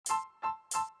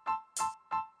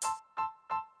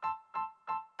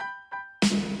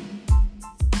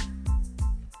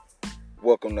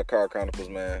Welcome to Car Chronicles,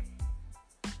 man.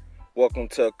 Welcome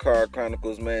to Car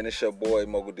Chronicles, man. It's your boy,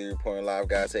 Mogul D, reporting live,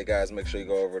 guys. Hey, guys, make sure you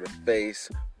go over to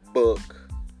Facebook,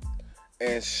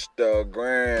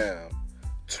 Instagram,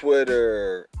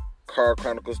 Twitter, Car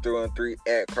Chronicles 313,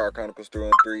 at Car Chronicles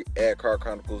 313, at Car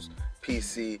Chronicles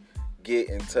PC. Get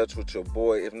in touch with your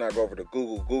boy. If not, go over to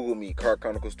Google me, Car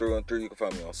Chronicles 313. You can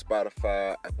find me on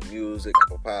Spotify, Apple Music,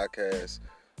 Apple Podcasts,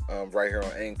 right here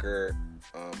on Anchor,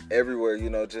 everywhere.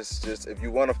 Just if you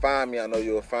want to find me, I know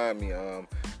you'll find me.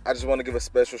 I just want to give a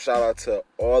special shout out to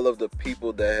all of the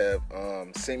people that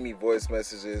have sent me voice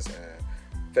messages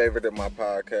and favorited my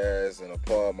podcast and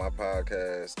applaud my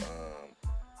podcast.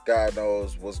 God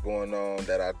knows what's going on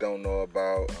that I don't know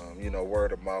about.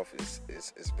 Word of mouth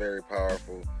is very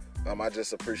powerful. I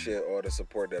just appreciate all the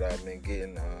support that I've been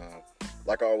getting.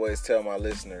 Like I always tell my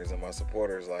listeners and my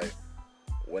supporters, like,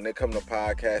 when it comes to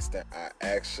podcasting, I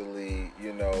actually,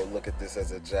 look at this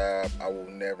as a job. I will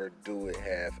never do it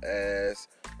half-ass.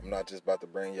 I'm not just about to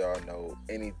bring y'all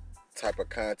any type of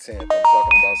content. If I'm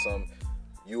talking about something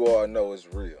you all know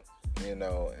is real,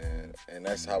 and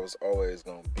that's how it's always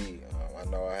going to be. I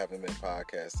know I haven't been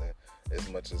podcasting as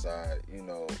much as I,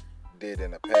 did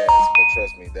in the past, but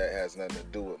trust me, that has nothing to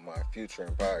do with my future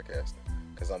in podcasting,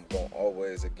 because I'm going to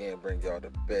always, again, bring y'all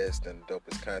the best and the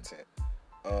dopest content.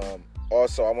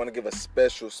 Also, I want to give a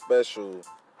special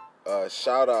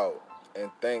shout out and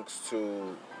thanks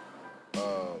to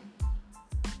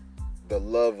the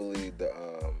lovely, the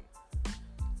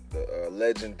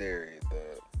legendary,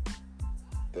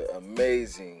 the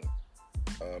amazing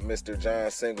Mr. John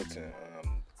Singleton.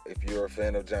 If you're a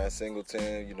fan of John Singleton,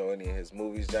 any of his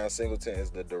movies. John Singleton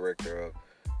is the director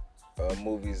of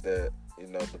movies that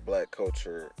the black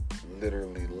culture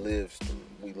literally lives through.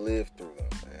 We live through them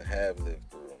and have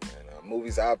lived through them. And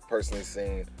movies I've personally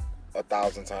seen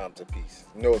 1,000 times a piece.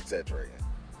 No exaggerating.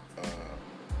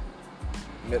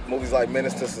 Movies like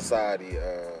Menace to Society,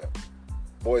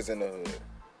 Boys in the Hood,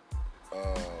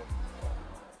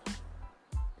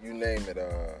 you name it.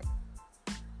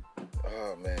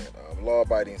 Law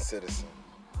Abiding Citizen,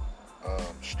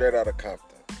 Straight Outta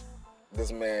Compton.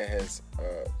 This man has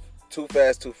Too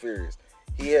Fast, Too Furious.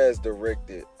 He has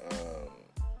directed,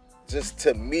 just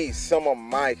to me, some of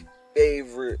my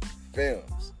favorite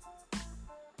films.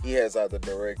 He has either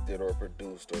directed or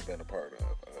produced or been a part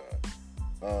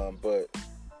of. But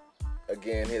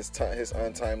again, his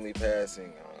untimely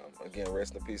passing. Again,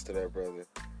 rest in peace to that brother.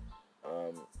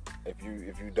 If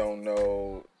you don't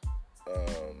know,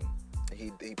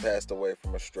 he passed away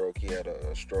from a stroke. He had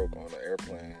a stroke on an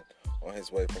airplane on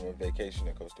his way from a vacation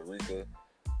in Costa Rica.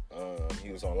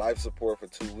 He was on life support for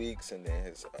 2 weeks, and then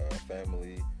his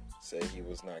family said he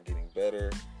was not getting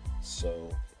better, so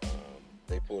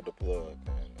they pulled the plug,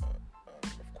 and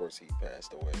of course he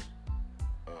passed away.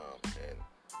 And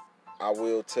I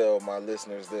will tell my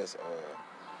listeners this: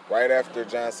 right after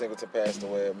John Singleton passed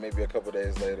away, maybe a couple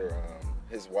days later,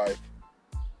 his wife,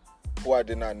 who I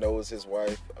did not know was his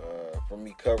wife, from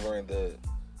me covering the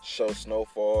show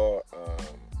SnowFall,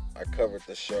 I covered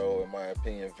the show, in my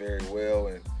opinion, very well.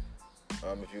 And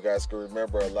if you guys can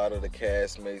remember, a lot of the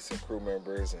castmates and crew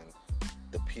members and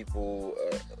the people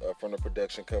from the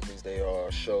production companies, they all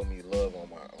showed me love on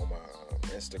my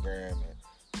Instagram and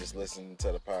just listening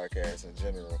to the podcast in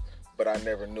general. But I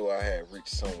never knew I had reached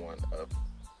someone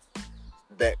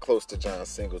that close to John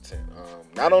Singleton.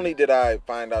 Not only did I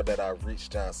find out that I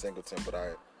reached John Singleton, but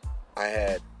I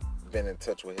had been in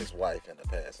touch with his wife in the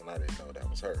past, and I didn't know that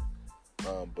was her.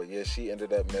 But yeah, she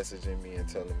ended up messaging me and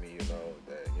telling me, that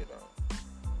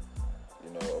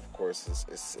of course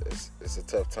it's a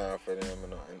tough time for them,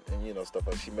 and stuff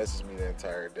like. She messaged me the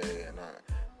entire day, and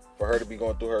for her to be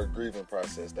going through her grieving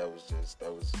process, that was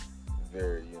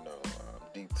very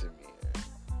deep to me. And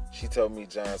she told me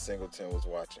John Singleton was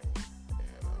watching me,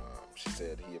 and she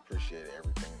said he appreciated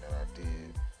everything that I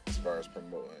did as far as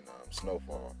promoting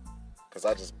SnowFall, because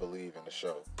I just believe in the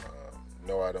show.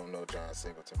 No, I don't know John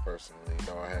Singleton personally.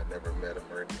 No, I had never met him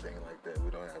or anything like that. We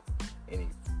don't have any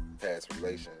past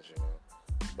relations,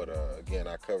 But again,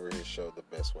 I covered his show the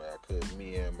best way I could.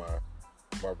 Me and my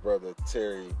brother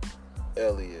Terry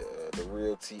Elliott, the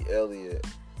real T Elliott,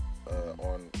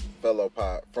 from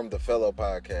the fellow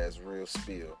podcast Real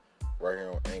Spill, right here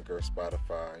on Anchor,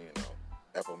 Spotify,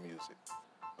 Apple Music.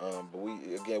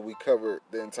 But we covered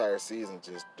the entire season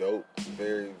just dope,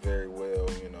 very, very well,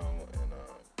 and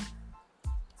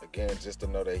again, just to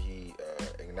know that he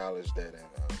acknowledged that and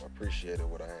appreciated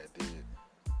what I had did.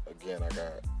 Again, I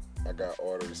got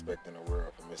all the respect in the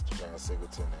world for Mr. John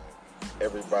Singleton and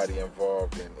everybody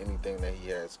involved in anything that he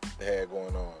has had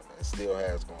going on and still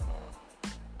has going on.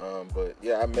 But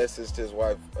yeah, I messaged his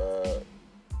wife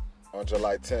on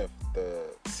July 10th, the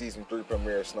season 3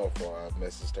 premiere of SnowFall. I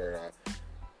messaged her.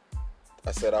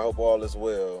 I said, I hope all is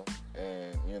well.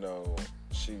 And,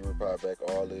 she replied back,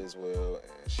 all is well.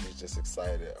 And she's just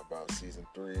excited about season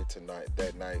 3 tonight.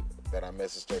 That night that I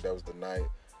messaged her, that was the night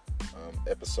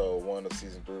episode 1 of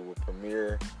season 3 will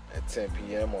premiere at 10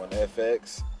 p.m. on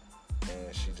FX.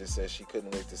 And she just said she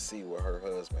couldn't wait to see what her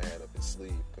husband had up his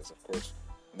sleeve. Because, of course,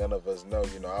 none of us know.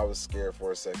 I was scared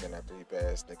for a second after he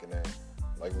passed, thinking that,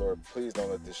 like, Lord, please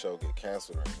don't let this show get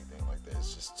canceled or anything like that.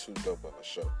 It's just too dope of a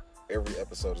show. Every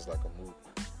episode is like a movie.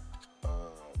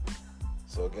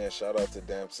 So again, shout out to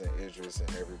Damson, Idris, and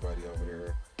everybody over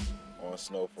there on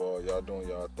SnowFall. Y'all doing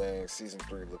y'all thing. Season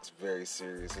 3 looks very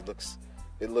serious.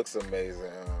 It looks amazing.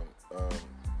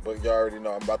 But y'all already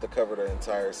know I'm about to cover the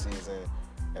entire season,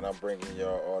 and I'm bringing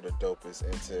y'all all the dopest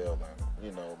intel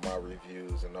and my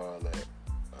reviews and all that.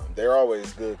 They're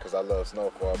always good because I love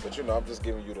SnowFall, but I'm just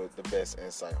giving you the best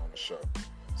insight on the show.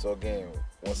 So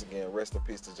once again, rest in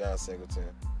peace to John Singleton.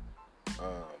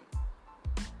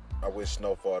 I wish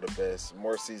SnowFall the best.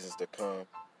 More seasons to come.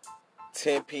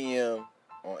 10 p.m.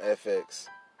 on FX.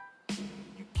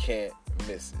 You can't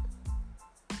miss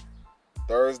it.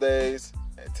 Thursdays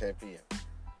at 10 p.m.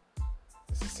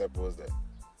 It's as simple as that.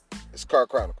 It's Car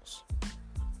Chronicles.